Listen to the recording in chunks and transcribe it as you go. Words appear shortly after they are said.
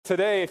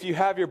Today, if you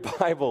have your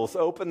Bibles,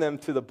 open them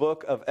to the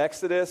book of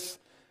Exodus.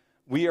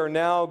 We are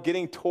now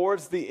getting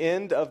towards the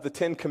end of the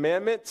Ten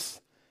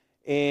Commandments,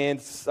 and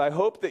I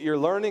hope that you're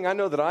learning. I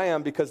know that I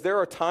am, because there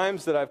are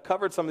times that I've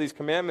covered some of these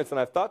commandments,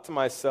 and I've thought to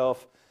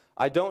myself,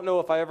 I don't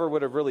know if I ever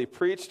would have really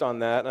preached on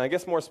that, and I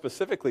guess more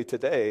specifically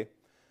today,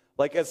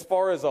 like as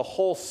far as a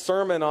whole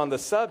sermon on the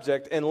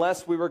subject,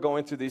 unless we were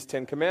going through these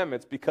Ten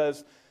Commandments,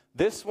 because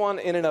this one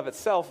in and of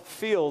itself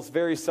feels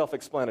very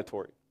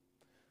self-explanatory.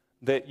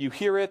 That you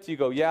hear it, you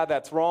go, yeah,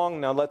 that's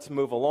wrong, now let's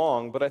move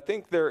along. But I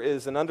think there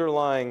is an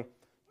underlying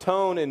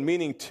tone and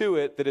meaning to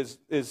it that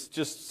is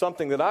just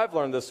something that I've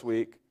learned this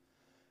week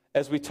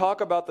as we talk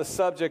about the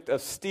subject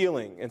of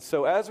stealing. And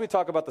so as we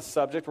talk about the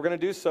subject, we're going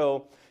to do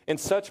so in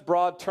such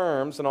broad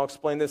terms, and I'll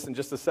explain this in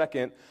just a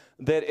second,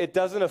 that it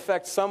doesn't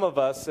affect some of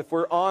us. If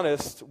we're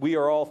honest, we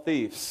are all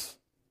thieves.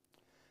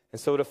 And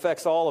so it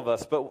affects all of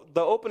us. But the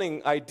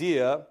opening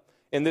idea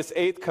in this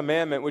 8th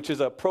commandment, which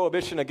is a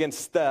prohibition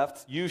against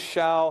theft, you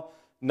shall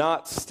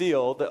not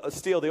steal.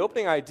 The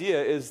opening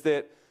idea is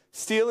that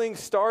stealing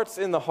starts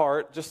in the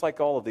heart, just like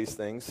all of these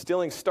things.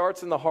 Stealing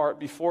starts in the heart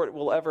before it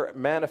will ever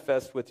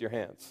manifest with your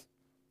hands.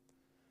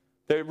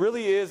 There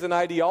really is an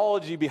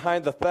ideology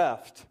behind the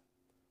theft.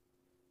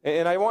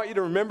 And I want you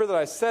to remember that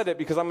I said it,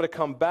 because I'm going to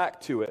come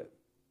back to it.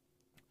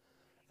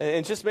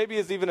 And just maybe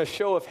as even a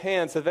show of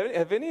hands, have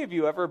any of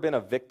you ever been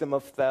a victim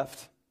of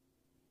theft?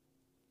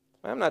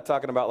 I'm not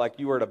talking about like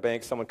you were at a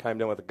bank, someone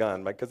came in with a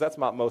gun, because that's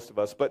not most of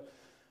us. But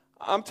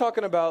I'm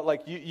talking about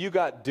like you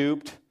got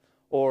duped,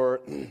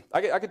 or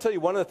I can tell you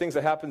one of the things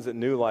that happens at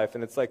New Life,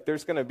 and it's like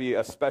there's going to be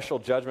a special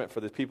judgment for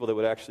the people that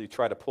would actually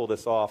try to pull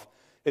this off,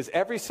 is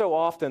every so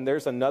often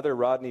there's another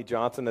Rodney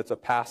Johnson that's a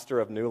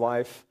pastor of New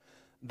Life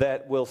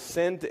that will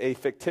send a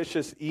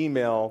fictitious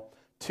email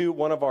to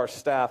one of our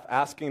staff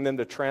asking them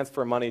to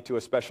transfer money to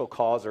a special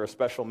cause or a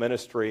special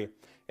ministry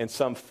in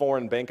some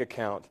foreign bank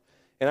account.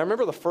 And I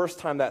remember the first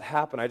time that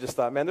happened, I just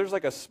thought, man, there's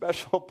like a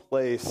special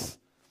place,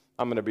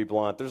 I'm going to be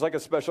blunt, there's like a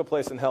special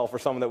place in hell for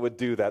someone that would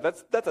do that.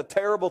 That's a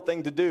terrible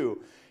thing to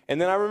do. And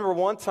then I remember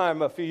one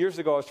time a few years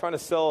ago, I was trying to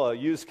sell a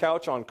used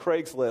couch on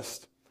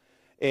Craigslist.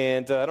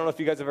 And I don't know if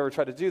you guys have ever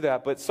tried to do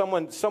that, but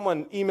someone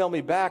emailed me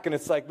back, and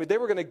it's like, they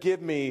were going to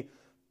give me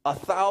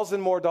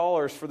 $1,000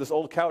 more for this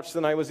old couch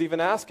than I was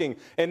even asking.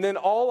 And then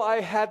all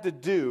I had to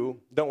do,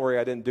 don't worry,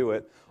 I didn't do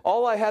it.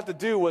 All I had to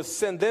do was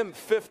send them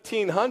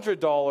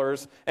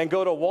 $1,500 and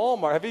go to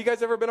Walmart. Have you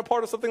guys ever been a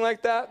part of something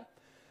like that?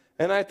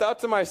 And I thought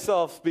to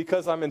myself,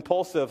 because I'm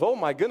impulsive, oh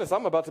my goodness,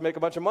 I'm about to make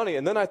a bunch of money.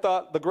 And then I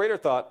thought, the greater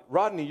thought,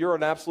 Rodney, you're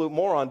an absolute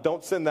moron.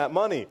 Don't send that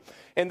money.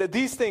 And that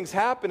these things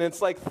happen.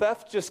 It's like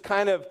theft just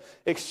kind of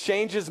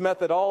exchanges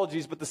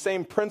methodologies, but the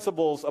same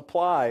principles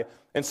apply.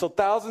 And so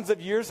thousands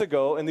of years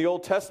ago in the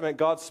Old Testament,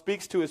 God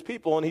speaks to his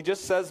people, and he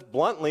just says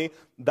bluntly,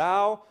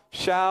 thou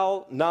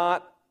shalt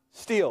not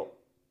steal.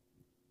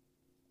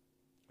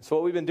 So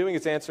what we've been doing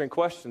is answering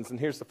questions, and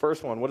here's the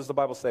first one. What does the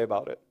Bible say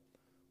about it?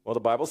 Well, the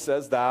Bible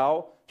says,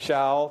 thou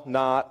shalt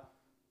not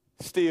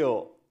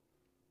steal.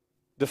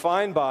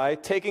 Defined by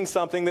taking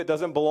something that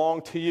doesn't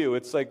belong to you.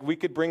 It's like we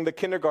could bring the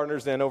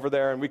kindergartners in over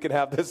there and we could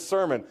have this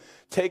sermon.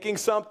 Taking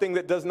something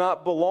that does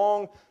not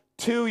belong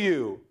to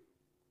you.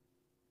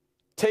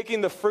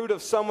 Taking the fruit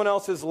of someone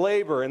else's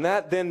labor, and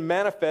that then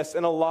manifests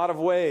in a lot of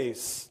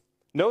ways.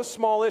 No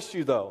small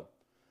issue, though.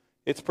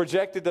 It's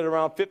projected that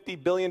around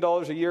 $50 billion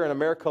a year in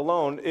America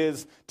alone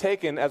is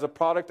taken as a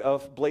product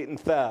of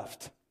blatant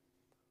theft.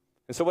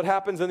 And so what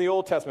happens in the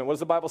Old Testament? What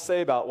does the Bible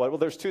say about what? Well,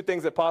 there's two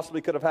things that possibly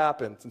could have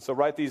happened. And so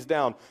write these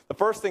down. The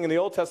first thing in the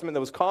Old Testament that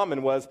was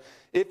common was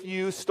if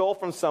you stole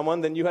from someone,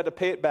 then you had to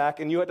pay it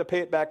back, and you had to pay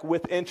it back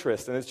with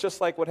interest. And it's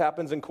just like what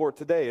happens in court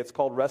today. It's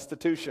called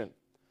restitution.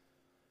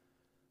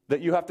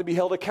 That you have to be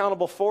held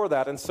accountable for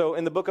that. And so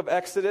in the book of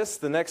Exodus,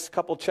 the next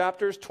couple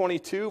chapters,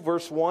 22,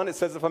 verse 1, it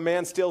says if a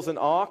man steals an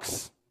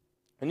ox,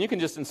 and you can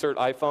just insert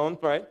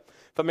iPhone, right?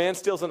 If a man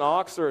steals an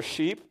ox or a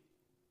sheep,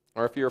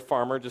 or if you're a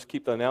farmer, just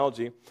keep the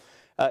analogy,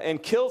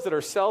 and kills it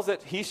or sells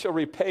it, he shall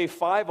repay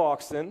 5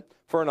 oxen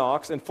for an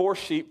ox and 4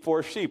 sheep for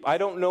a sheep. I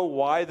don't know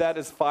why that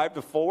is 5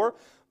 to 4,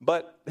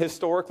 but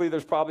historically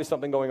there's probably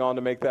something going on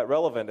to make that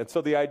relevant. And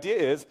so the idea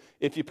is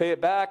if you pay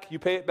it back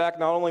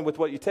not only with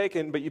what you've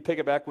taken, but you pay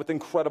it back with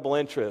incredible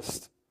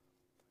interest.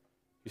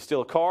 You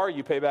steal a car,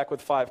 you pay back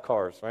with 5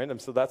 cars, right? And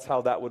so that's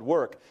how that would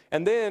work.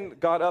 And then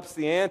God ups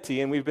the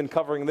ante, and we've been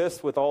covering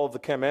this with all of the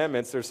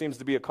commandments. There seems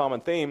to be a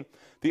common theme.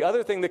 The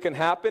other thing that can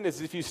happen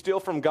is if you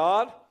steal from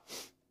God,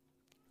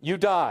 you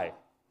die.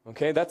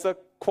 Okay, that's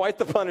quite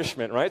the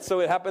punishment, right? So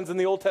it happens in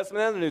the Old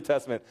Testament and the New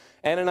Testament.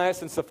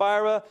 Ananias and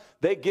Sapphira,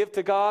 they give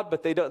to God,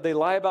 but they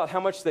lie about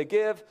how much they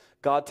give.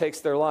 God takes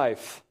their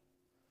life.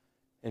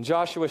 In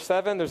Joshua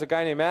 7, there's a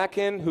guy named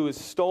Achan who is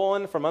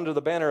stolen from under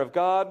the banner of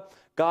God.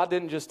 God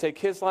didn't just take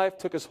his life,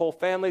 took his whole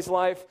family's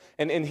life.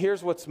 And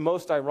here's what's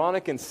most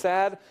ironic and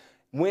sad.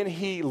 When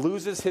he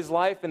loses his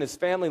life and his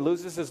family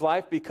loses his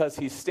life because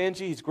he's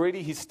stingy, he's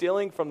greedy, he's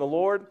stealing from the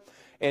Lord,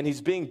 and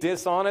he's being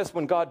dishonest,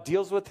 when God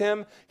deals with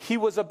him, he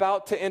was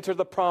about to enter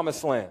the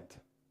promised land.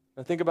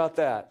 Now think about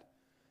that.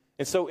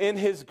 And so in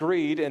his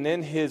greed and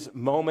in his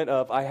moment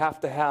of, I have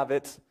to have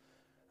it,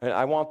 and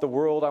I want the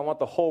world, I want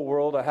the whole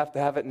world, I have to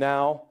have it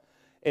now.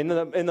 In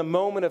the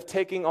moment of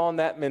taking on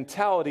that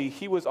mentality,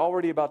 he was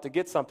already about to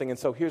get something, and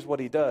so here's what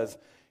he does.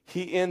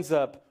 He ends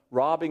up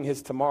robbing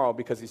his tomorrow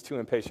because he's too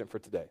impatient for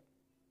today.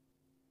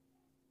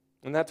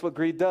 And that's what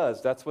greed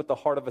does. That's what the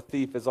heart of a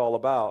thief is all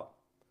about.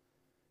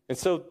 And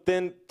so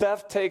then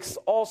theft takes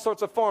all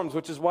sorts of forms,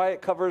 which is why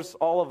it covers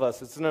all of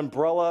us. It's an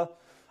umbrella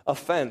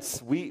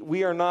offense.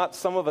 We are not,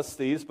 some of us,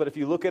 thieves, but if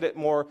you look at it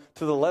more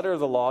to the letter of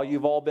the law,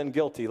 you've all been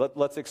guilty.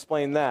 Let's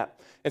explain that.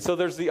 And so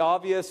there's the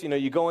obvious,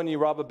 you go in, you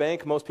rob a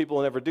bank. Most people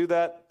will never do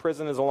that.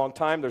 Prison is a long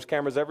time. There's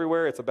cameras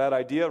everywhere. It's a bad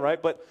idea,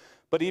 right?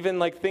 But even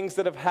like things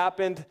that have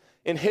happened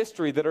in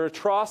history that are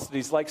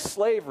atrocities like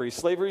slavery.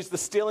 Slavery is the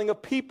stealing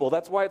of people.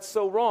 That's why it's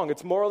so wrong.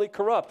 It's morally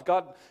corrupt.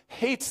 God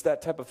hates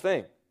that type of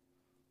thing.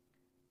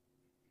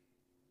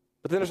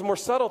 But then there's more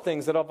subtle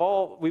things that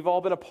we've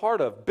all been a part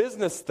of.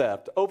 Business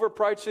theft,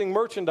 overpricing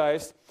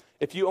merchandise.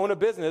 If you own a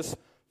business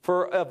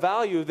for a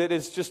value that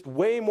is just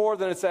way more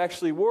than it's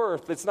actually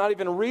worth, it's not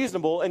even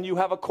reasonable, and you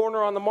have a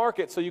corner on the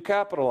market, so you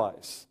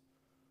capitalize.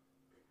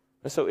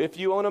 And so if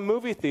you own a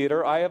movie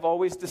theater, I have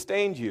always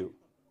disdained you.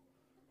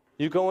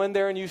 You go in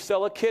there and you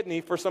sell a kidney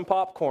for some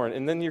popcorn,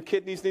 and then your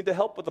kidneys need to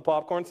help with the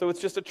popcorn, so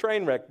it's just a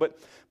train wreck. But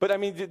I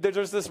mean,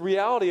 there's this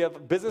reality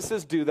of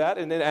businesses do that,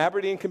 and then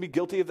Aberdeen can be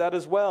guilty of that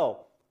as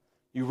well.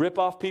 You rip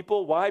off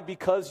people. Why?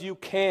 Because you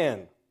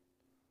can.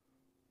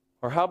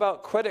 Or how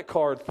about credit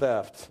card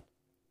theft?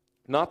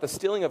 Not the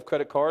stealing of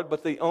credit card,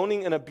 but the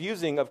owning and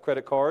abusing of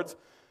credit cards,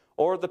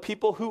 or the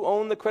people who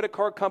own the credit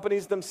card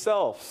companies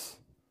themselves.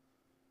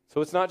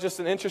 So it's not just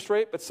an interest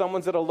rate, but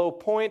someone's at a low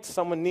point,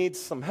 someone needs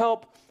some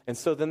help, and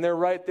so then they're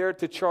right there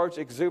to charge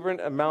exuberant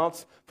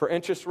amounts for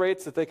interest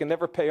rates that they can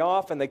never pay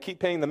off, and they keep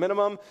paying the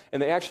minimum,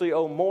 and they actually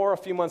owe more a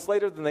few months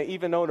later than they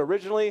even owed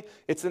originally.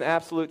 It's an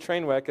absolute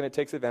train wreck, and it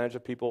takes advantage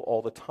of people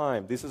all the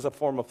time. This is a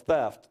form of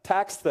theft.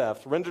 Tax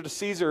theft, render to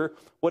Caesar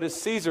what is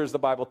Caesar's, the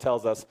Bible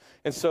tells us.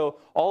 And so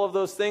all of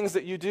those things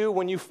that you do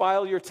when you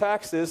file your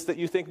taxes that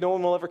you think no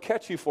one will ever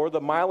catch you for, the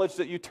mileage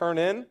that you turn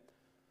in,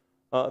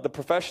 the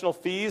professional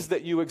fees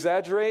that you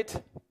exaggerate,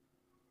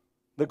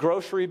 the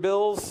grocery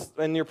bills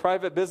and your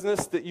private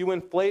business that you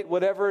inflate,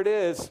 whatever it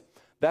is,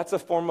 that's a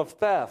form of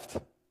theft.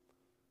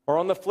 Or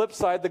on the flip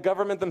side, the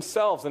government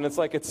themselves, and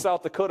it's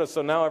South Dakota,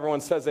 so now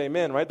everyone says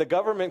amen, right? The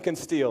government can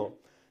steal.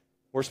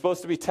 We're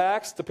supposed to be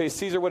taxed to pay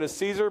Caesar what is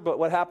Caesar, but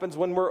what happens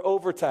when we're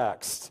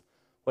overtaxed?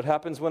 What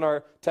happens when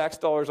our tax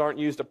dollars aren't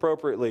used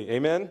appropriately?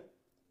 Amen?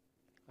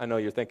 I know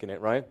you're thinking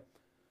it, right?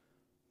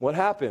 What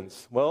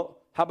happens? Well,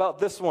 how about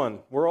this one?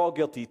 We're all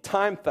guilty.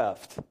 Time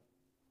theft.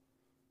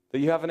 That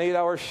you have an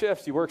 8-hour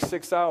shift, you work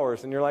 6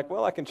 hours, and you're like,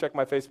 well, I can check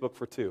my Facebook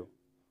for 2.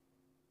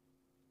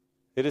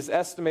 It is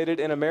estimated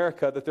in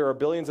America that there are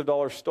billions of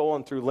dollars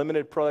stolen through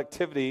limited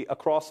productivity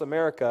across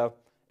America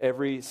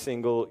every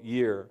single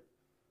year.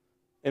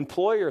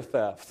 Employer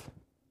theft.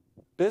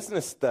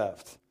 Business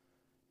theft.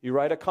 You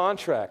write a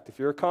contract. If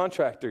you're a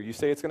contractor, you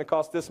say it's going to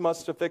cost this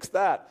much to fix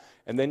that,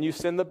 and then you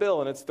send the bill,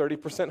 and it's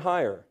 30%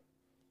 higher.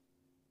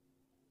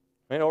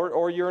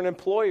 Or you're an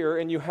employer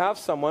and you have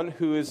someone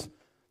who is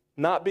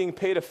not being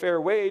paid a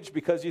fair wage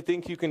because you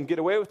think you can get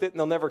away with it and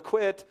they'll never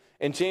quit.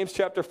 And James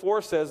chapter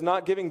 4 says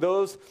not giving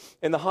those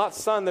in the hot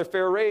sun their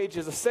fair wage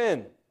is a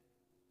sin.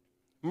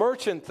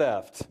 Merchant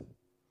theft.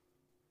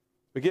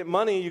 We get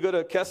money, you go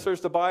to Kessler's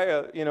to buy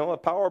a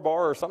power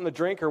bar or something to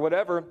drink or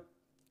whatever,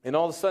 and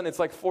all of a sudden it's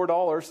like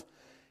 $4,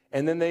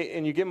 and then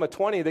you give them a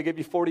 20, they give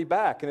you 40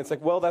 back. And it's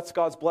like, well, that's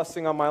God's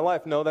blessing on my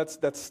life. No, that's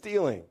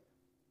stealing.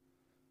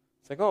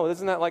 It's like, oh,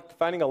 isn't that like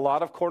finding a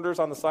lot of quarters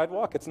on the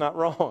sidewalk? It's not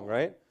wrong,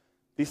 right?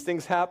 These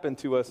things happen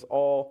to us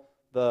all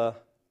the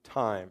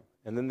time.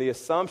 And then the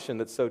assumption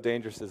that's so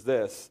dangerous is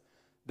this: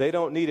 they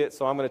don't need it,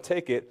 so I'm going to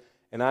take it,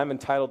 and I'm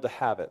entitled to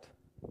have it.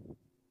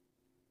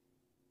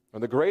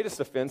 And the greatest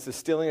offense is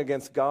stealing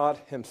against God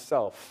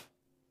himself.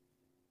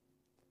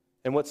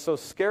 And what's so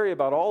scary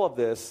about all of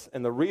this,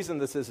 and the reason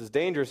this is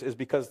dangerous, is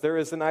because there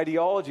is an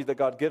ideology that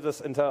God gives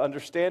us into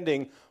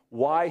understanding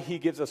why he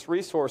gives us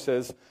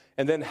resources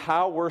and then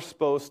how we're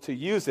supposed to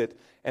use it.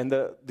 And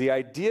the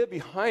idea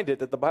behind it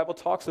that the Bible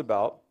talks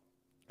about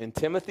in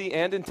Timothy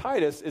and in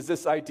Titus is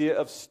this idea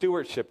of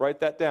stewardship. Write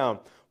that down.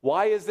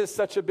 Why is this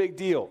such a big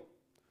deal?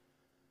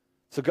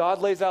 So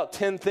God lays out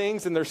 10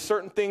 things, and there's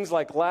certain things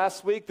like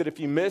last week that if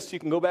you missed, you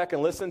can go back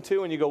and listen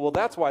to, and you go, well,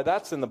 that's why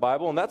that's in the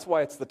Bible, and that's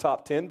why it's the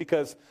top 10,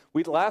 because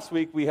last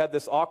week we had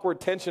this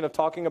awkward tension of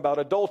talking about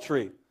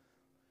adultery.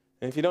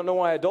 And if you don't know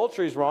why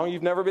adultery is wrong,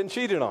 you've never been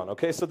cheated on,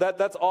 okay? So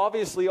that's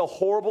obviously a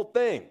horrible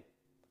thing.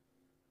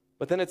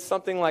 But then it's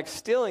something like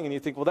stealing, and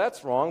you think, well,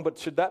 that's wrong, but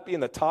should that be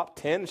in the top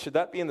 10? Should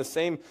that be in the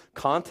same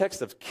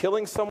context of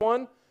killing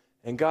someone?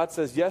 And God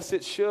says, yes,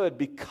 it should,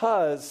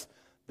 because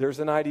there's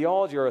an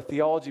ideology or a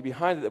theology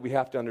behind it that we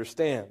have to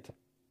understand.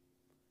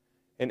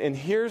 And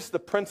here's the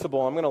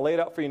principle. I'm going to lay it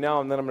out for you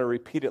now, and then I'm going to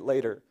repeat it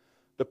later.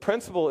 The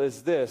principle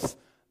is this,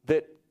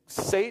 that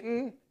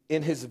Satan,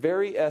 in his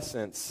very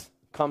essence,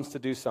 comes to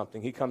do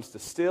something. He comes to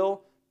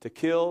steal, to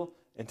kill,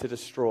 and to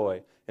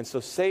destroy. And so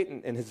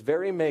Satan, in his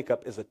very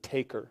makeup, is a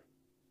taker.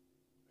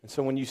 And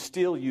so when you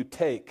steal, you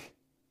take.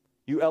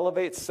 You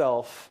elevate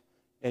self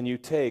and you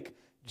take.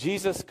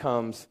 Jesus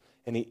comes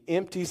and he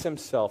empties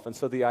himself. And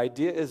so the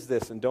idea is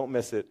this, and don't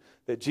miss it,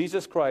 that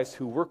Jesus Christ,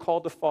 who we're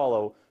called to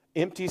follow,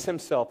 empties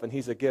himself and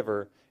he's a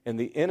giver. And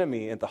the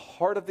enemy, at the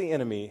heart of the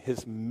enemy,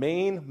 his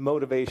main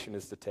motivation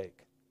is to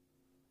take.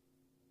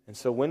 And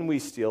so when we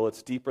steal,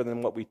 it's deeper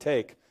than what we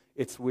take.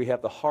 We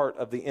have the heart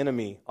of the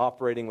enemy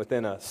operating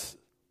within us.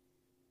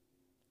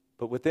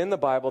 But within the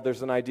Bible,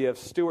 there's an idea of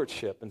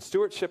stewardship. And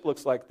stewardship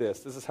looks like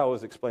this. This is how it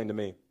was explained to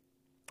me.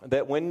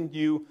 That when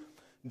you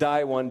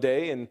die one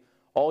day and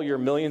all your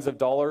millions of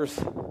dollars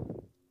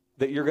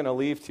that you're going to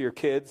leave to your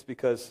kids,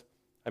 because,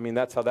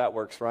 that's how that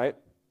works, right?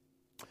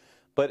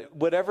 But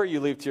whatever you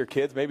leave to your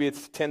kids, maybe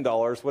it's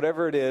 $10,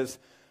 whatever it is,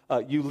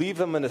 you leave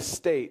them an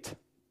estate.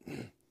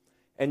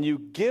 And you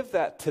give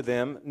that to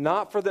them,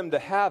 not for them to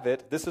have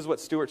it. This is what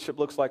stewardship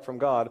looks like from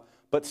God.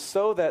 But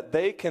so that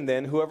they can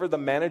then, whoever the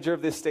manager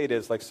of the estate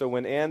is, like so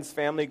when Anne's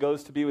family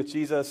goes to be with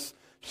Jesus,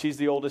 she's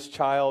the oldest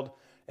child,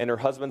 and her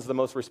husband's the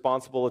most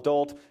responsible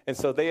adult. And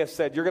so they have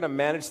said, you're going to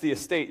manage the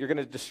estate. You're going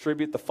to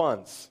distribute the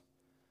funds.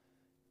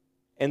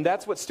 And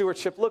that's what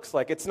stewardship looks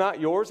like. It's not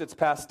yours. It's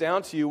passed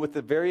down to you with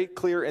the very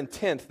clear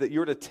intent that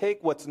you're to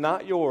take what's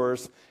not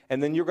yours,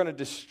 and then you're going to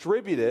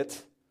distribute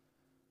it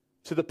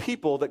to the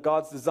people that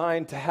God's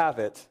designed to have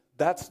it.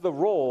 That's the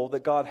role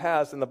that God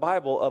has in the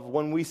Bible of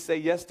when we say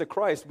yes to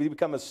Christ, we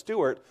become a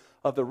steward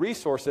of the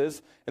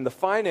resources and the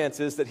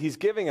finances that he's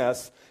giving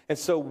us. And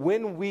so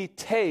when we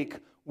take,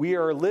 we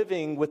are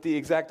living with the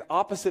exact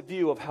opposite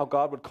view of how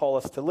God would call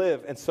us to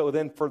live. And so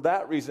then for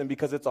that reason,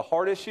 because it's a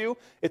hard issue,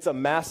 it's a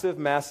massive,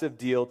 massive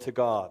deal to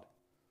God.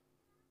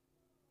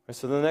 And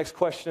so the next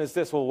question is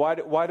this, well,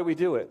 why do we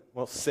do it?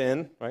 Well,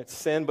 sin, right?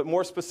 Sin, but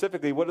more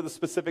specifically, what are the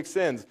specific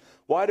sins?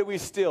 Why do we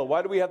steal?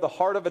 Why do we have the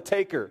heart of a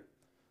taker?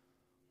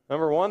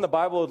 Number one, the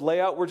Bible would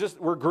lay out,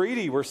 we're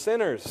greedy, we're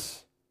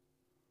sinners.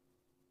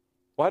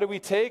 Why do we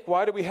take?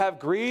 Why do we have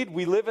greed?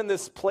 We live in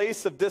this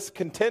place of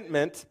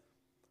discontentment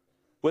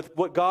with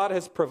what God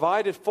has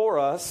provided for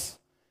us.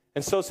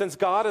 And so since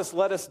God has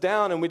let us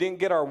down and we didn't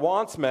get our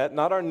wants met,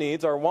 not our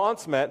needs, our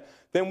wants met,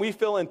 then we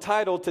feel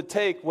entitled to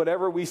take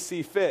whatever we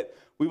see fit.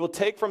 We will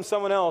take from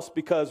someone else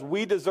because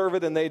we deserve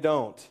it and they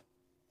don't.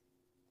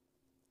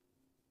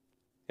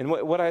 And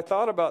what I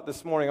thought about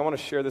this morning, I want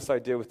to share this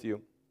idea with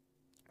you.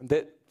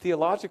 That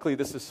theologically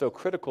this is so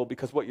critical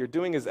because what you're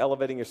doing is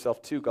elevating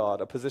yourself to God,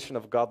 a position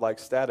of godlike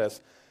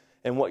status.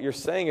 And what you're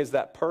saying is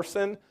that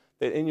person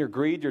that in your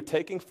greed you're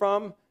taking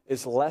from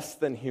is less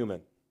than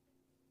human.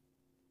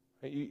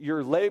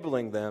 You're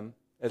labeling them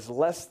as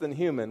less than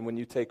human when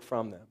you take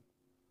from them.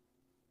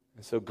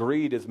 And so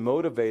greed is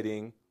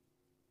motivating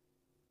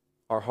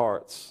our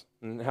hearts.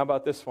 And how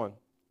about this one?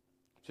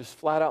 Just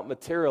flat out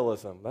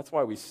materialism. That's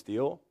why we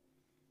steal.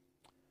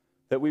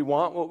 That we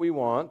want what we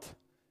want,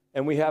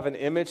 and we have an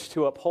image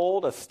to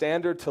uphold, a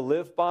standard to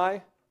live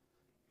by.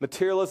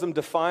 Materialism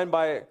defined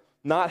by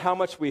not how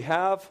much we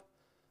have,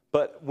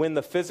 but when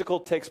the physical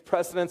takes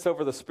precedence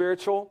over the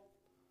spiritual.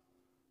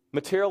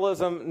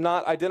 Materialism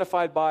not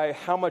identified by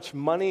how much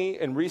money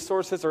and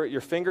resources are at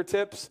your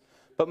fingertips,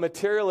 but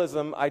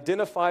materialism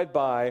identified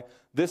by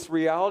this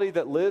reality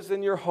that lives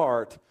in your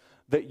heart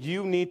that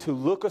you need to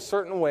look a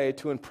certain way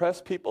to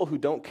impress people who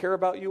don't care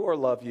about you or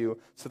love you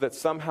so that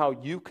somehow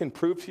you can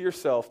prove to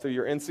yourself through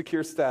your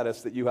insecure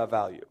status that you have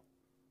value.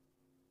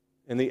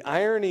 And the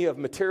irony of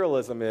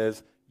materialism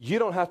is you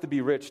don't have to be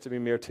rich to be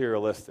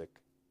materialistic.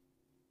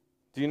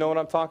 Do you know what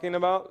I'm talking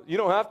about? You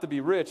don't have to be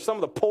rich. Some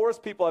of the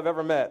poorest people I've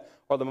ever met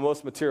are the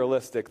most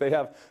materialistic. They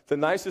have the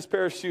nicest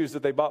pair of shoes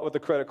that they bought with a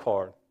credit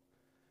card.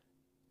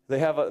 They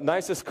have a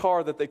nicest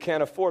car that they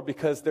can't afford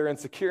because they're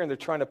insecure and they're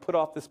trying to put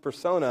off this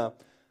persona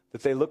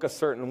that they look a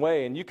certain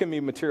way. And you can be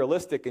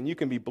materialistic and you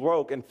can be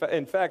broke.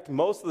 In fact,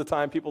 most of the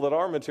time, people that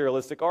are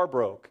materialistic are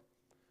broke.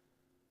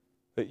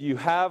 That you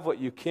have what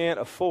you can't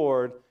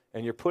afford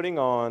and you're putting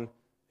on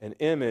an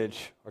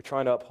image or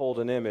trying to uphold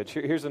an image.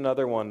 Here's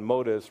another one,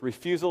 motives.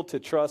 Refusal to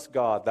trust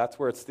God. That's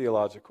where it's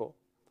theological.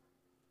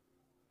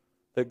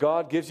 That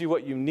God gives you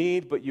what you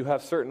need, but you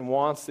have certain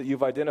wants that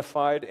you've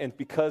identified, and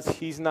because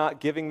he's not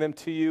giving them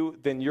to you,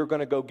 then you're going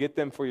to go get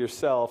them for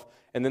yourself.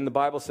 And then the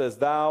Bible says,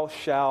 thou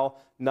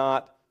shalt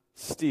not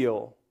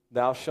steal.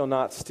 Thou shalt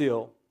not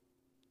steal.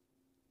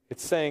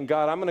 It's saying,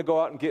 God, I'm going to go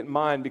out and get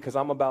mine because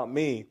I'm about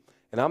me,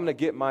 and I'm going to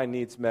get my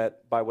needs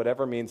met by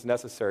whatever means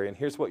necessary. And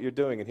here's what you're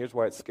doing, and here's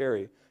why it's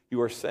scary.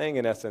 You are saying,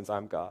 in essence,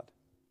 I'm God.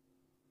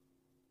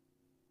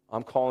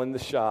 I'm calling the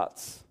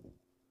shots,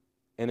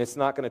 and it's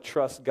not going to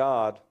trust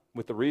God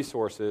with the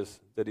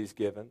resources that he's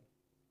given.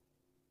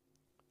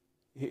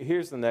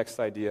 Here's the next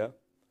idea,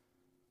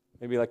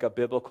 maybe like a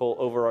biblical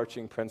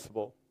overarching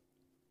principle.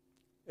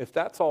 If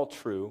that's all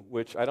true,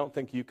 which I don't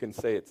think you can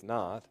say it's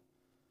not,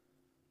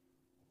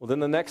 well, then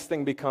the next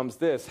thing becomes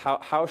this.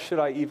 How should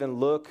I even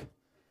look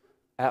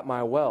at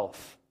my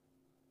wealth?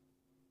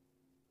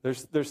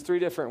 There's three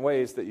different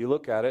ways that you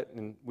look at it,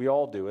 and we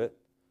all do it.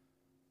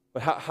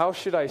 But how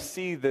should I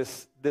see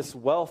this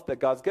wealth that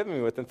God's given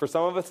me with? And for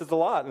some of us, it's a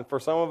lot. And for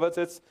some of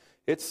us,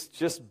 it's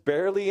just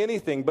barely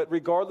anything. But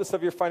regardless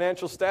of your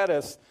financial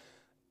status,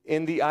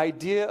 in the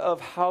idea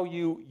of how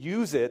you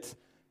use it,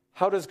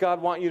 how does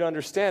God want you to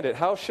understand it?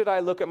 How should I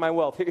look at my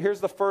wealth?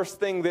 Here's the first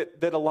thing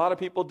that a lot of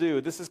people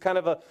do. This is kind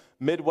of a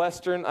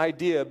Midwestern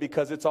idea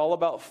because it's all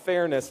about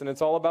fairness and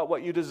it's all about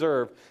what you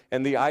deserve.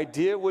 And the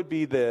idea would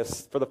be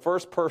this, for the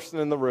first person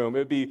in the room, it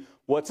would be,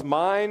 what's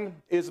mine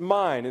is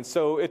mine. And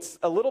so it's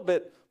a little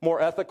bit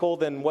more ethical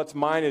than what's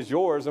mine is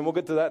yours, and we'll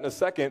get to that in a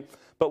second.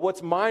 But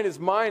what's mine is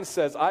mine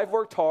says, I've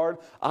worked hard,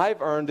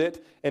 I've earned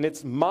it, and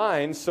it's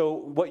mine. So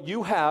what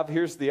you have,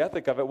 here's the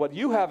ethic of it, what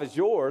you have is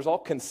yours, I'll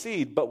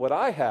concede, but what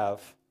I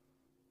have,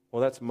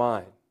 well, that's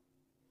mine.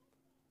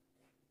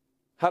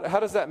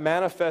 How does that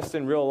manifest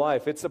in real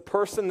life? It's a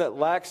person that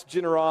lacks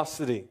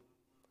generosity.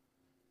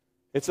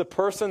 It's a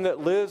person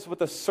that lives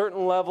with a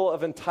certain level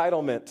of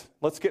entitlement.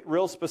 Let's get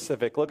real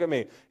specific. Look at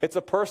me. It's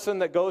a person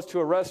that goes to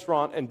a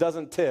restaurant and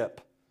doesn't tip.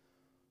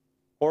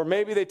 Or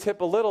maybe they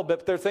tip a little bit,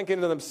 but they're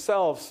thinking to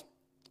themselves,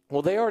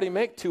 well, they already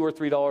make $2 or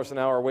 $3 an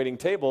hour waiting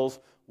tables.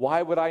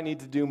 Why would I need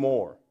to do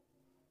more?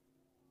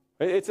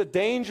 It's a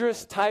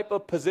dangerous type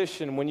of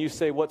position when you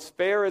say what's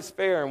fair is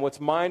fair and what's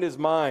mine is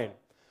mine.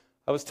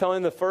 I was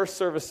telling the first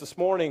service this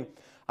morning,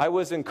 I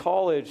was in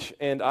college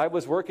and I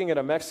was working at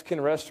a Mexican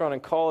restaurant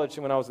in college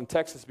when I was in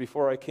Texas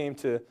before I came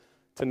to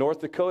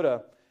North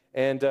Dakota.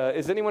 And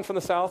is anyone from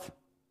the South?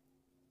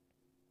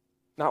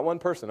 Not one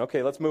person.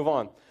 Okay, let's move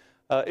on.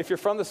 If you're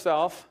from the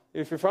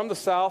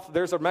South,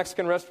 there's a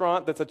Mexican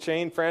restaurant that's a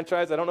chain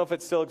franchise. I don't know if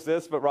it still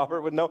exists, but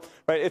Robert would know.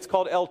 Right? It's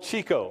called El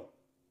Chico.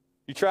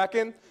 You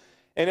tracking?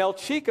 And El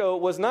Chico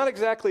was not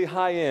exactly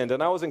high end.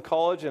 And I was in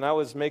college and I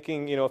was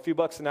making, a few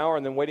bucks an hour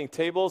and then waiting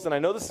tables. And I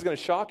know this is going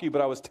to shock you,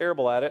 but I was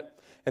terrible at it.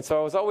 And so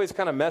I was always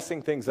kind of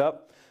messing things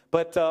up.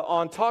 But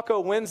on Taco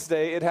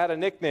Wednesday, it had a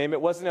nickname.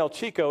 It wasn't El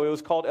Chico. It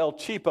was called El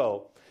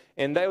Cheapo.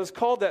 And that was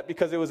called that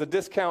because it was a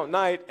discount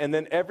night, and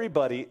then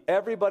everybody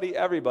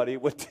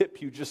would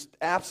tip you just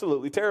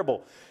absolutely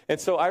terrible. And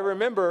so I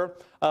remember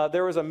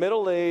there was a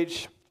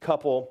middle-aged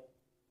couple,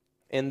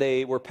 and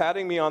they were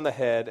patting me on the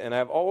head, and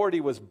I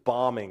already was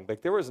bombing.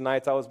 Like there was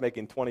nights I was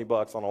making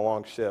 $20 on a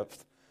long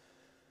shift.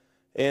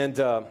 And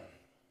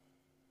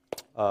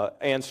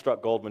Ann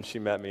struck gold when she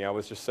met me. I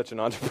was just such an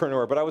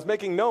entrepreneur. But I was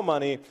making no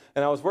money,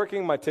 and I was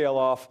working my tail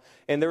off,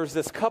 and there was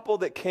this couple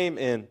that came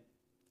in.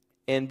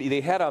 And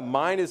they had a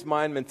mine is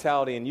mine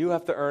mentality, and you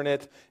have to earn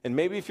it. And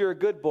maybe if you're a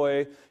good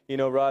boy,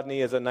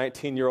 Rodney, as a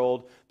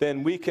 19-year-old,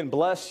 then we can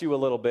bless you a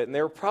little bit. And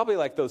they were probably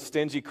like those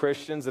stingy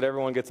Christians that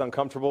everyone gets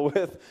uncomfortable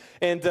with.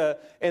 And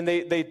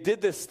they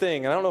did this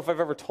thing. And I don't know if I've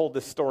ever told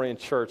this story in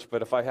church,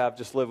 but if I have,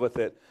 just live with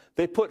it.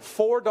 They put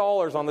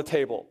 $4 on the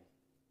table,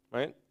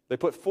 right? They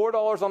put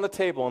 $4 on the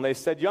table, and they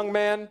said, young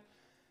man.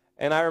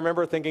 And I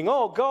remember thinking,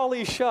 oh,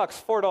 golly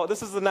shucks, $4.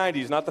 This is the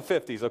 90s, not the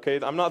 50s, okay?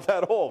 I'm not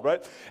that old,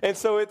 right? And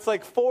so it's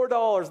like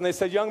 $4. And they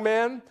said, young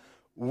man,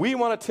 we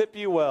want to tip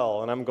you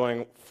well. And I'm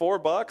going,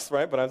 $4,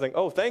 right? But I was like,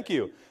 oh, thank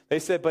you. They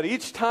said, but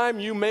each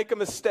time you make a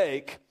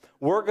mistake,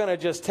 we're going to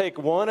just take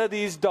one of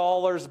these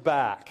dollars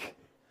back.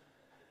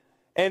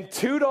 And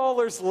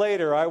 $2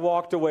 later, I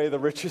walked away the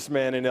richest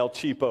man in El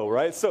Cheapo,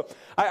 right? So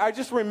I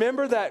just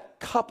remember that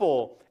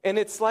couple. And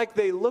it's like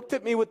they looked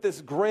at me with this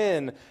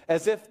grin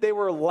as if they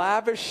were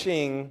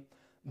lavishing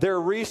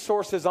their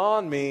resources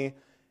on me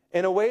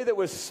in a way that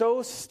was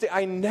so,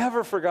 I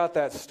never forgot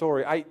that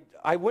story.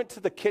 I went to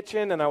the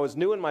kitchen and I was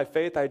new in my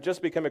faith. I had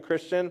just become a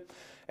Christian.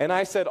 And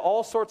I said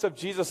all sorts of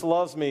Jesus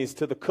loves me's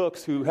to the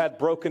cooks who had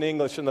broken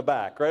English in the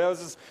back, right?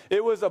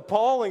 It was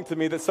appalling to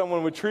me that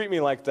someone would treat me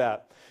like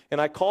that.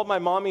 And I called my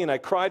mommy and I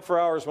cried for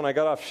hours when I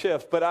got off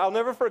shift. But I'll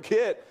never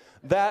forget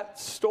that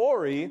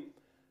story.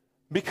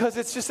 Because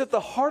it's just at the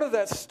heart of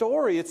that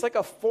story. It's like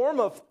a form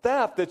of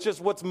theft that's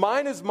just what's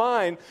mine is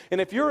mine. And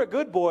if you're a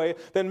good boy,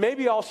 then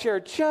maybe I'll share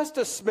just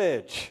a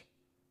smidge.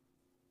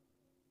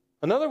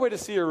 Another way to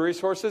see your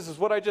resources is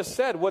what I just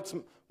said.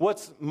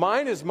 What's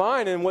mine is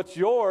mine and what's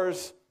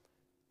yours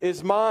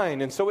is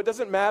mine. And so it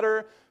doesn't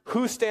matter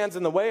who stands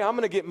in the way. I'm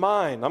going to get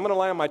mine. I'm going to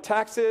lie on my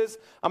taxes.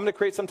 I'm going to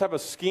create some type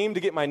of scheme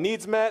to get my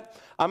needs met.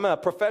 I'm a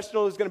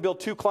professional who's going to bill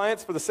 2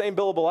 clients for the same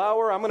billable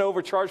hour. I'm going to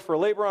overcharge for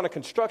labor on a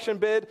construction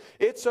bid.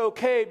 It's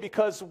okay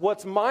because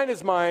what's mine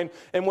is mine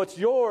and what's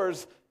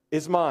yours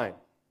is mine.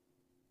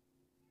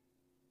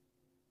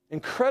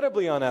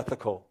 Incredibly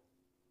unethical.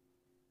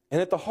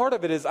 And at the heart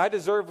of it is I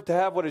deserve to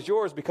have what is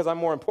yours because I'm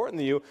more important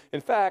than you.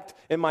 In fact,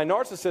 in my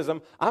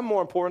narcissism, I'm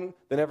more important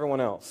than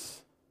everyone else.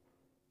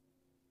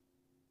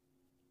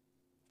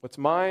 What's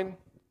mine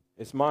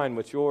is mine.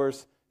 What's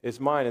yours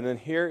is mine. And then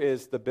here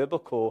is the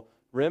biblical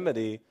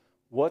remedy.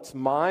 What's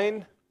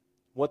mine,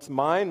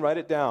 write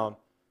it down,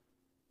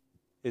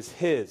 is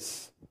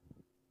his.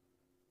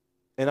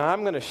 And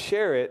I'm going to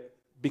share it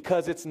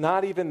because it's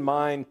not even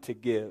mine to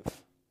give.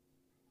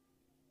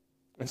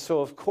 And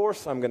so, of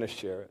course, I'm going to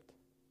share it.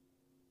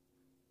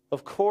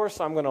 Of course,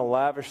 I'm going to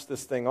lavish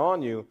this thing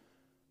on you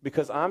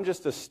because I'm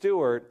just a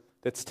steward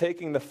that's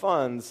taking the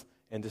funds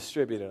and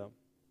distributing them.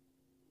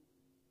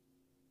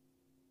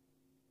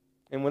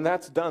 And when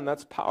that's done,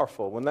 that's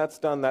powerful. When that's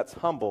done, that's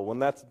humble. When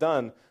that's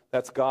done,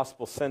 that's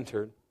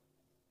gospel-centered.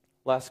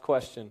 Last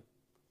question.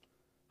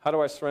 How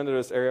do I surrender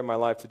this area of my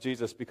life to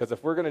Jesus? Because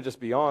if we're going to just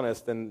be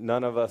honest, then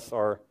none of us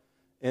are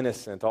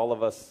innocent. All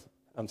of us,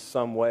 in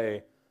some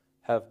way,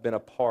 have been a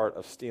part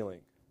of stealing.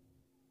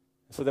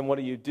 So then what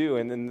do you do?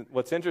 And then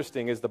what's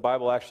interesting is the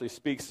Bible actually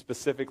speaks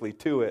specifically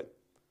to it.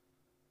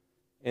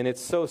 And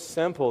it's so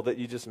simple that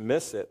you just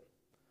miss it.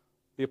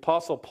 The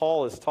Apostle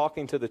Paul is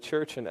talking to the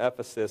church in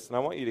Ephesus, and I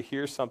want you to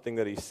hear something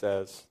that he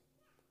says.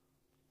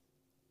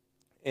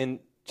 In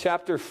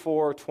chapter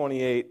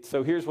 4:28,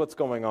 so here's what's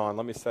going on.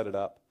 Let me set it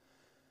up.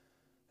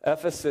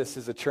 Ephesus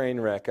is a train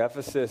wreck.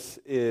 Ephesus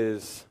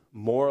is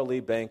morally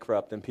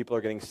bankrupt, and people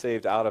are getting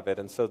saved out of it.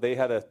 And so they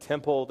had a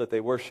temple that they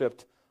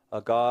worshiped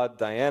a god,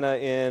 Diana,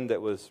 in,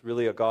 that was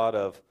really a god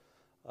of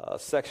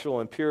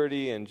sexual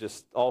impurity and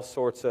just all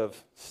sorts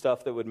of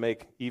stuff that would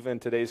make even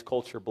today's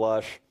culture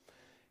blush.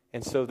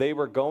 And so they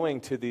were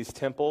going to these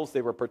temples,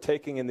 they were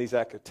partaking in these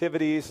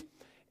activities,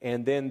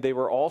 and then they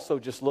were also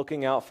just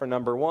looking out for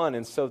number one.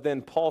 And so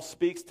then Paul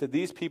speaks to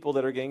these people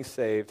that are getting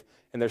saved,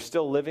 and they're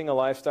still living a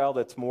lifestyle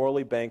that's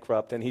morally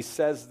bankrupt, and he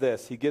says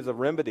this, he gives a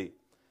remedy.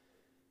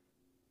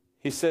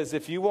 He says,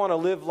 if you want to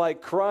live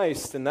like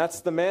Christ, and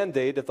that's the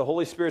mandate, if the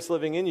Holy Spirit's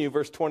living in you,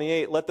 verse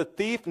 28, let the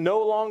thief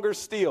no longer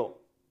steal.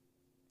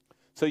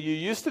 So you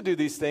used to do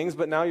these things,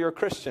 but now you're a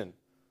Christian.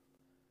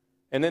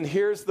 And then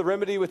here's the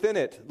remedy within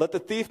it. Let the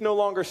thief no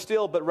longer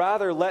steal, but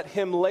rather let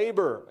him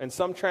labor. And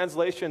some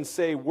translations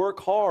say work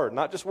hard,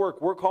 not just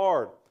work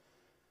hard.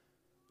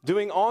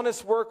 Doing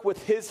honest work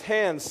with his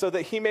hands so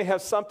that he may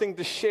have something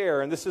to share.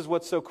 And this is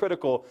what's so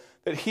critical,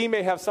 that he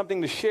may have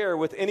something to share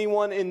with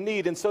anyone in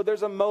need. And so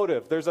there's a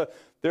motive.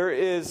 There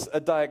is a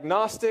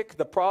diagnostic.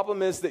 The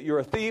problem is that you're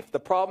a thief. The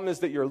problem is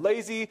that you're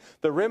lazy.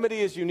 The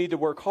remedy is you need to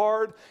work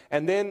hard.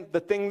 And then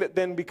the thing that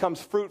then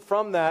becomes fruit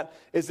from that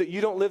is that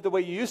you don't live the way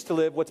you used to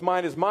live. What's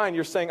mine is mine.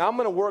 You're saying, I'm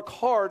going to work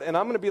hard and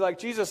I'm going to be like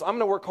Jesus. I'm going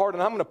to work hard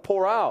and I'm going to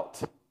pour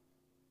out.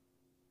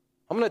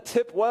 I'm going to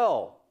tip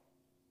well.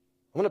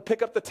 I'm going to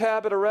pick up the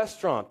tab at a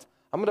restaurant.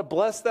 I'm going to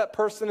bless that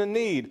person in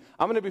need.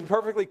 I'm going to be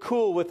perfectly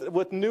cool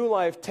with New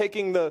Life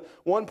taking the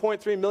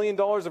 $1.3 million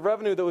of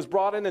revenue that was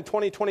brought in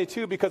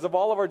 2022 because of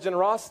all of our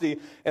generosity,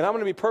 and I'm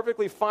going to be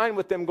perfectly fine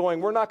with them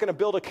going, we're not going to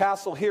build a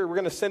castle here. We're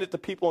going to send it to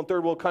people in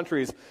third world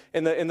countries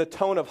in the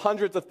tone of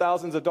hundreds of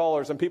thousands of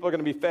dollars, and people are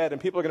going to be fed,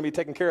 and people are going to be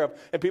taken care of,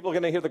 and people are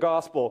going to hear the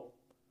gospel.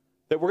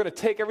 That we're going to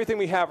take everything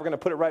we have, we're going to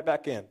put it right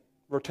back in.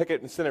 We're going to take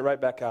it and send it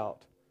right back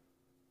out.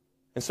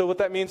 And so what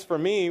that means for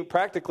me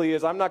practically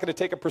is I'm not going to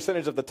take a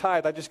percentage of the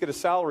tithe. I just get a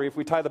salary. If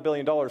we tithe $1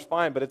 billion,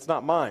 fine, but it's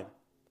not mine.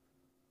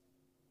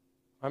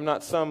 I'm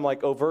not some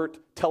like overt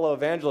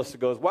televangelist that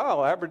goes,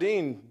 wow,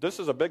 Aberdeen, this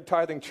is a big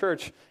tithing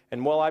church,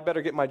 and well, I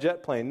better get my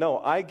jet plane. No,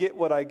 I get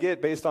what I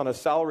get based on a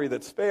salary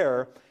that's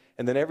fair,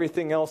 and then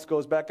everything else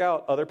goes back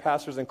out, other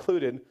pastors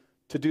included,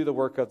 to do the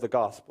work of the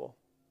gospel.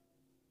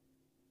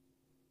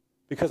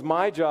 Because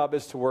my job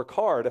is to work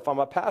hard. If I'm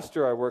a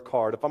pastor, I work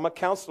hard. If I'm a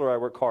counselor, I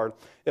work hard.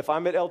 If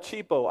I'm at El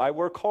Cheapo, I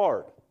work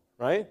hard,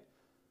 right?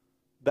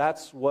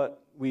 That's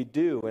what we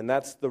do, and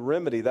that's the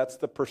remedy. That's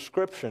the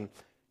prescription.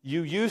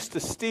 You used to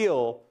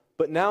steal,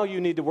 but now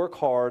you need to work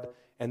hard,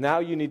 and now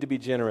you need to be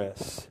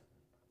generous.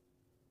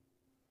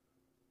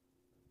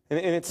 And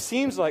it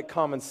seems like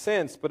common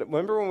sense, but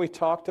remember when we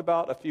talked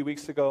about a few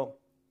weeks ago,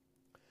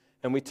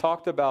 and we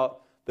talked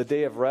about the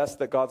day of rest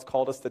that God's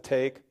called us to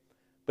take?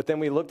 But then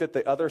we looked at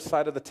the other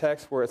side of the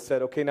text where it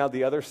said, okay, now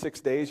the other 6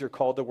 days you're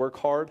called to work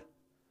hard.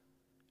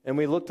 And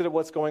we looked at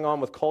what's going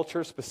on with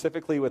culture,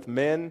 specifically with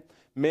men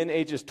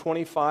ages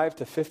 25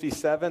 to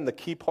 57, the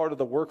key part of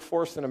the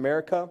workforce in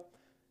America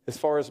as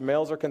far as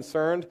males are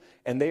concerned,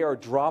 and they are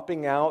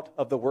dropping out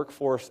of the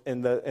workforce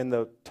in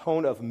the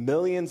tone of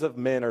millions of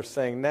men are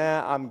saying,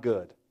 nah, I'm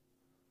good.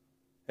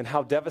 And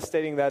how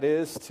devastating that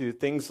is to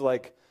things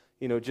like,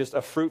 just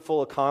a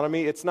fruitful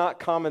economy. It's not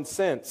common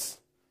sense.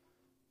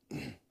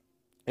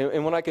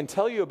 And when I can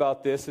tell you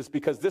about this is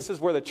because this is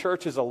where the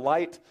church is a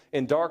light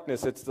in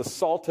darkness. It's the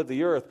salt of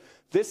the earth.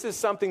 This is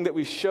something that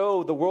we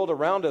show the world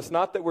around us,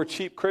 not that we're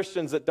cheap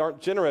Christians that aren't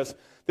generous.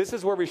 This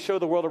is where we show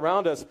the world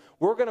around us.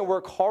 We're going to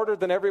work harder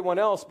than everyone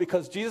else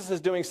because Jesus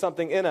is doing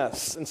something in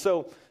us. And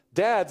so,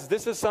 dads,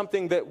 this is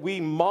something that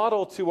we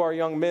model to our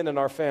young men in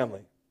our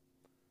family.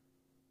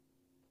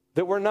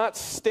 That we're not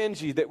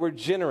stingy, that we're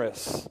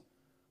generous.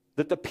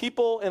 That the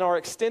people in our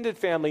extended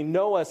family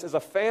know us as a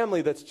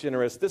family that's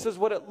generous. This is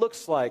what it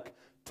looks like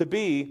to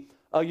be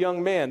a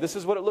young man. This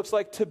is what it looks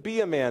like to be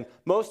a man.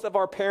 Most of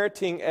our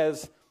parenting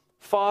as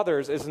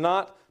fathers is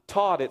not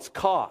taught, it's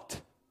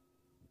caught.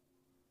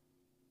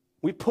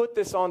 We put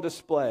this on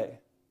display.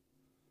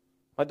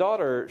 My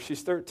daughter,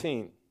 she's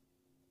 13.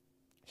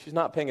 She's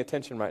not paying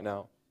attention right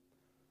now.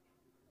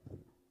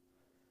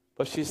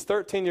 But she's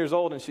 13 years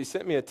old, and she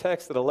sent me a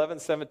text at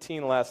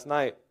 11:17 last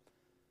night.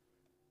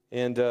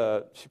 And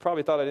she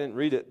probably thought I didn't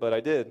read it, but I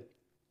did.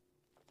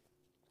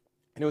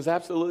 And it was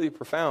absolutely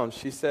profound.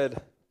 She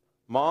said,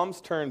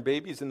 moms turn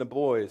babies into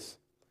boys,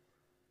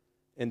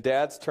 and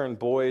dads turn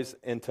boys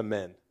into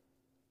men.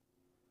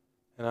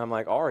 And I'm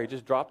like, Ari,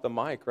 just drop the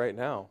mic right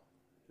now.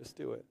 Just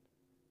do it.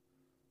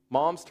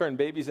 Moms turn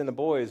babies into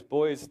boys.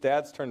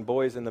 Dads turn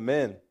boys into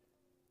men.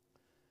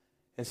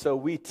 And so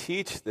we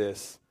teach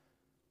this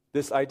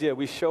idea.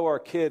 We show our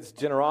kids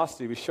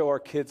generosity. We show our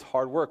kids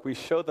hard work. We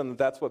show them that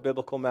that's what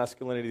biblical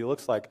masculinity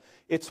looks like.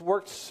 It's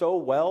worked so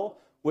well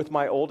with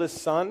my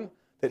oldest son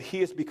that he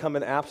has become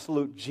an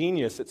absolute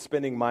genius at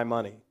spending my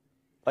money.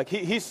 Like,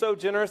 he's so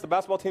generous. The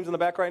basketball team's in the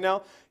back right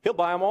now. He'll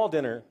buy them all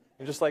dinner.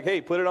 And just like,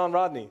 hey, put it on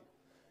Rodney.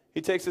 He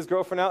takes his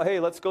girlfriend out.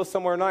 Hey, let's go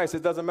somewhere nice.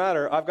 It doesn't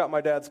matter. I've got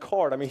my dad's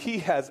card. I mean, he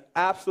has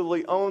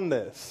absolutely owned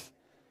this.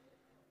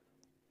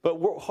 But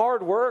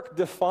hard work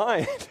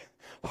defined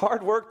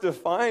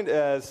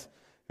as,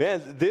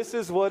 man, this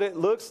is what it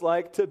looks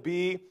like to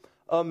be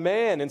a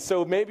man. And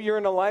so maybe you're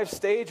in a life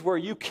stage where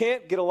you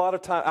can't get a lot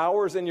of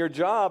hours in your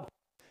job.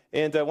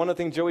 And one of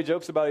the things Joey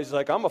jokes about, he's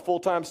like, I'm a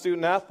full-time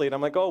student athlete.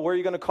 I'm like, oh, where are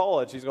you going to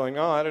college? He's going,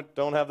 oh, I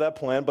don't have that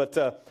plan.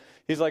 But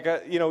he's like,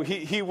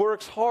 he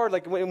works hard.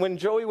 Like when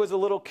Joey was a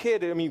little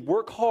kid, I mean,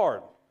 work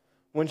hard.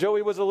 When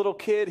Joey was a little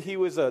kid, he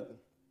was a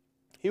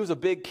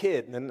big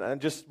kid.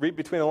 And just read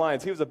between the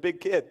lines. He was a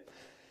big kid.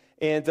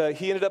 And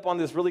he ended up on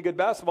this really good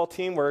basketball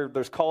team where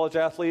there's college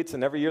athletes,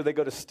 and every year they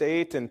go to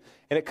state. And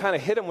it kind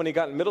of hit him when he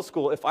got in middle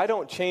school. If I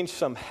don't change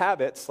some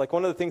habits, like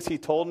one of the things he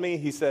told me,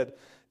 he said,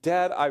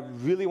 Dad, I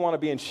really want to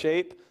be in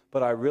shape,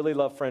 but I really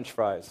love French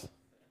fries.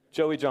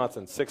 Joey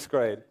Johnson, 6th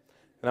grade.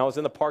 And I was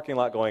in the parking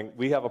lot going,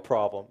 we have a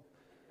problem.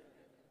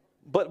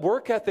 But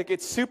work ethic,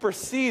 it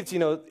supersedes,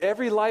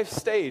 every life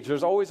stage.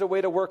 There's always a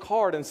way to work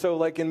hard. And so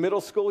like in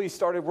middle school, he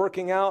started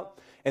working out.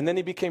 And then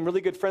he became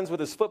really good friends with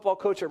his football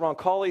coach at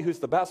Roncalli, who's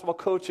the basketball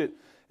coach at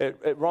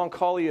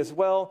Roncalli as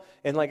well.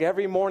 And like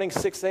every morning,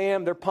 6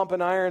 a.m., they're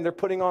pumping iron, they're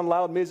putting on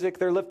loud music,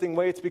 they're lifting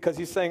weights because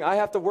he's saying, I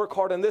have to work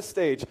hard on this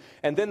stage.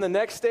 And then the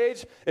next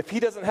stage, if he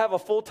doesn't have a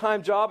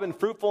full-time job and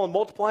fruitful and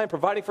multiplying,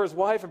 providing for his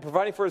wife and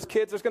providing for his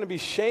kids, there's going to be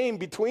shame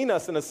between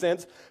us in a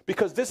sense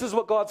because this is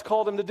what God's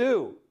called him to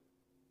do.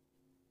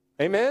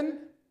 Amen?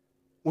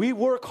 We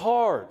work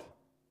hard.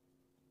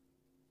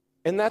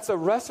 And that's a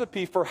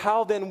recipe for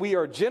how then we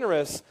are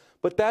generous,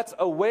 but that's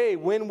a way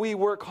when we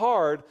work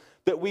hard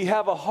that we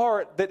have a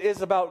heart that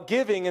is about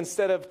giving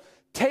instead of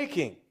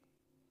taking.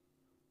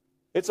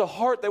 It's a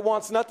heart that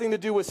wants nothing to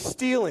do with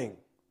stealing.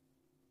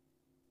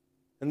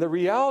 And the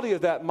reality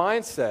of that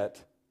mindset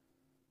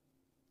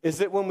is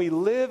that when we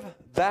live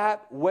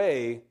that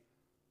way,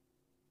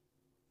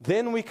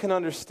 then we can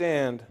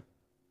understand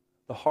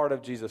the heart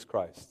of Jesus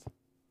Christ.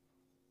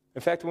 In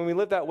fact, when we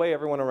live that way,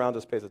 everyone around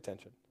us pays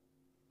attention.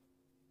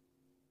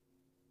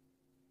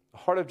 The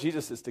heart of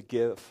Jesus is to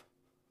give.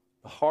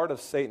 The heart of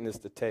Satan is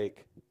to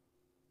take.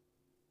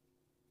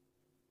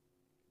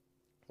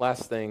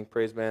 Last thing,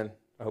 praise man,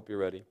 I hope you're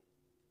ready.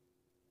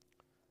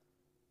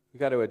 We've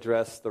got to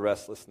address the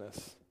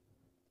restlessness.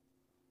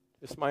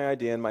 Just my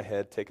idea in my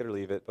head, take it or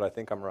leave it, but I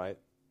think I'm right.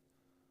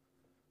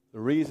 The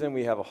reason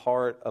we have a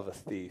heart of a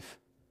thief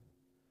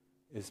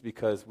is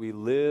because we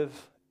live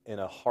in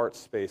a heart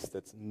space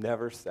that's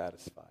never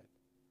satisfied.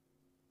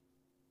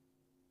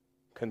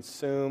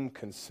 Consume,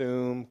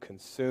 consume,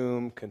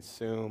 consume,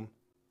 consume.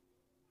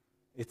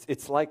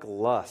 It's like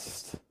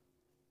lust.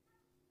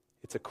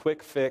 It's a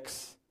quick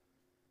fix.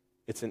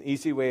 It's an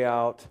easy way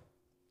out.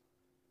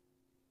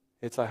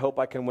 It's, I hope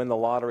I can win the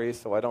lottery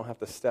so I don't have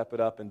to step it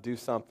up and do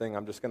something.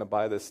 I'm just going to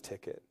buy this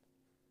ticket.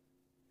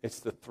 It's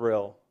the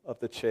thrill of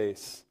the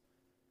chase.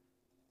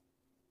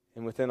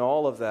 And within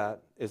all of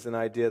that is an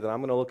idea that I'm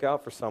going to look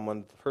out for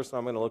someone. The person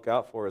I'm going to look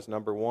out for is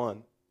number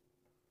one.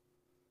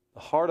 The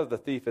heart of the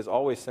thief is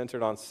always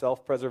centered on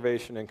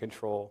self-preservation and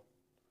control.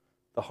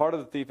 The heart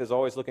of the thief is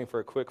always looking for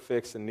a quick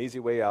fix and an easy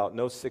way out.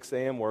 No 6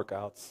 a.m.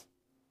 workouts.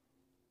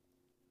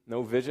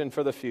 No vision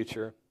for the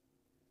future.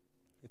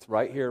 It's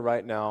right here,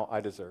 right now,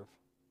 I deserve.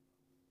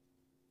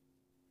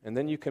 And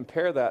then you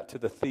compare that to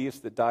the thieves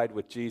that died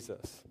with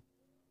Jesus.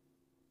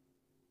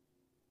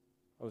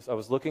 I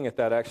was looking at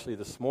that actually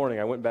this morning.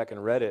 I went back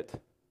and read it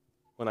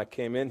when I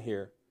came in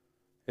here.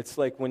 It's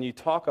like when you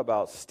talk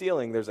about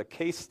stealing, there's a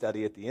case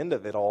study at the end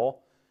of it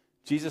all.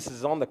 Jesus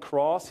is on the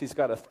cross. He's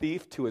got a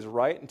thief to his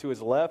right and to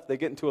his left. They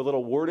get into a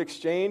little word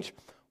exchange.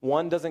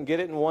 One doesn't get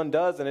it and one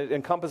does, and it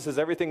encompasses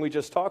everything we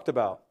just talked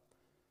about.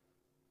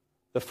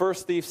 The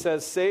first thief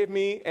says, save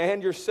me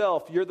and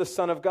yourself. You're the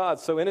Son of God.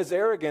 So in his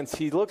arrogance,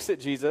 he looks at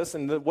Jesus,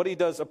 and what he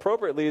does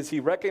appropriately is he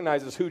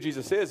recognizes who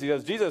Jesus is. He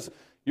goes, Jesus,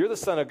 you're the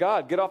Son of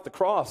God. Get off the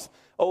cross.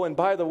 Oh, and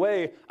by the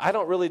way, I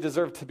don't really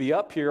deserve to be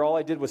up here. All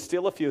I did was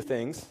steal a few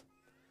things.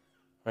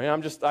 I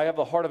have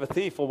the heart of a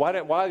thief. Well,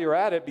 while you're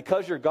at it,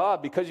 because you're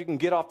God, because you can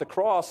get off the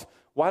cross,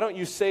 why don't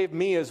you save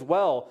me as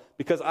well?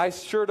 Because I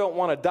sure don't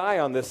want to die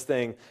on this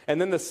thing. And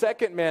then the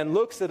second man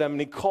looks at him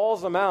and he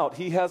calls him out.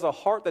 He has a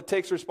heart that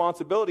takes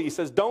responsibility. He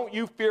says, don't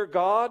you fear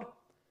God?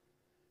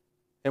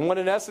 And what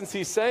in essence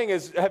he's saying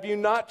is, have you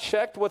not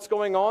checked what's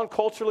going on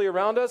culturally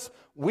around us?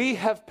 We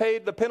have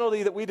paid the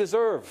penalty that we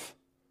deserve.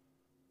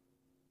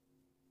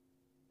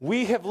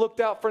 We have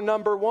looked out for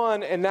number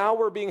one, and now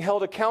we're being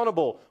held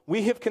accountable.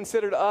 We have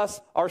considered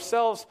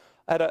ourselves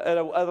at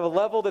a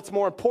level that's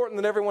more important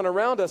than everyone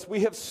around us.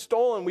 We have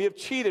stolen, we have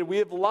cheated, we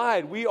have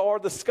lied. We are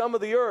the scum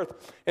of the earth.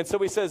 And so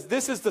he says,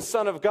 this is the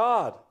Son of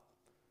God.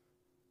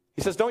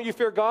 He says, don't you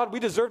fear God? We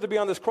deserve to be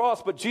on this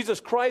cross, but Jesus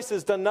Christ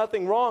has done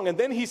nothing wrong. And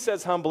then he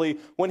says humbly,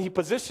 when he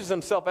positions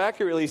himself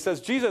accurately, he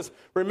says, Jesus,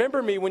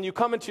 remember me when you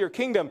come into your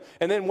kingdom.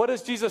 And then what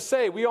does Jesus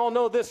say? We all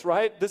know this,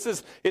 right?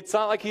 It's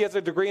not like he has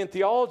a degree in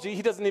theology.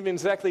 He doesn't even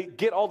exactly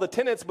get all the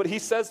tenets, but he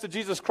says to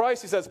Jesus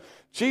Christ, he says,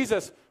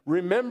 Jesus,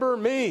 remember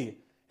me.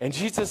 And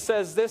Jesus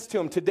says this to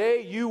him,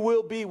 today you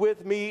will be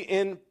with me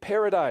in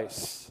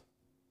paradise.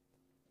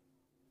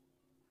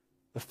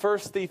 The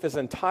first thief is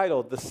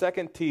entitled. The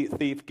second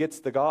thief gets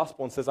the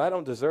gospel and says, I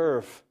don't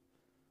deserve,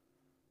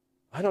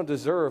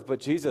 but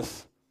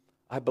Jesus,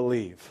 I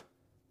believe.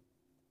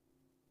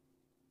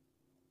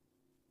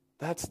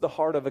 That's the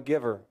heart of a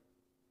giver.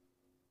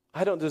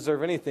 I don't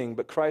deserve anything,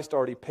 but Christ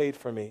already paid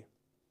for me.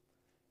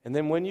 And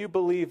then when you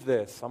believe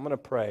this, I'm going to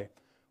pray.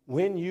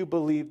 When you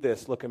believe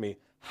this, look at me.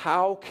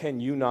 How can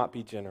you not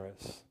be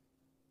generous?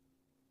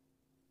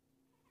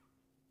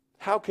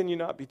 How can you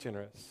not be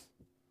generous?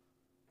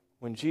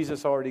 When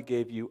Jesus already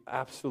gave you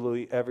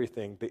absolutely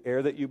everything, the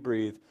air that you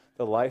breathe,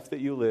 the life that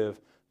you live,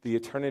 the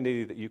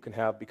eternity that you can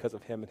have because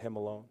of him and him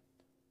alone.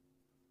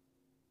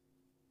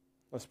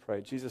 Let's pray.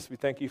 Jesus, we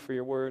thank you for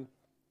your word.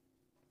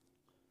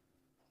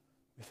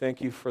 We thank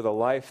you for the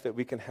life that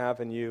we can have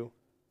in you.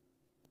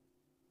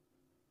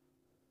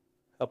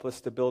 Help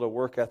us to build a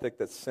work ethic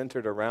that's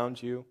centered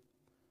around you.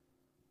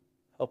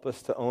 Help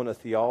us to own a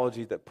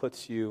theology that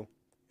puts you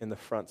in the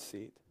front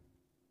seat.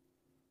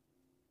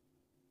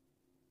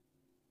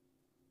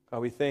 God,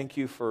 we thank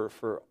you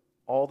for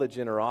all the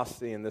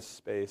generosity in this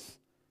space,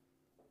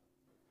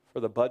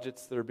 for the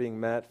budgets that are being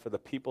met, for the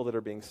people that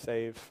are being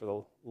saved, for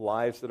the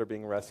lives that are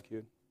being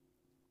rescued.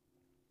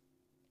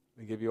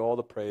 We give you all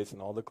the praise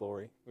and all the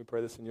glory. We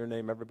pray this in your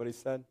name, everybody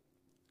said.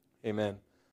 Amen.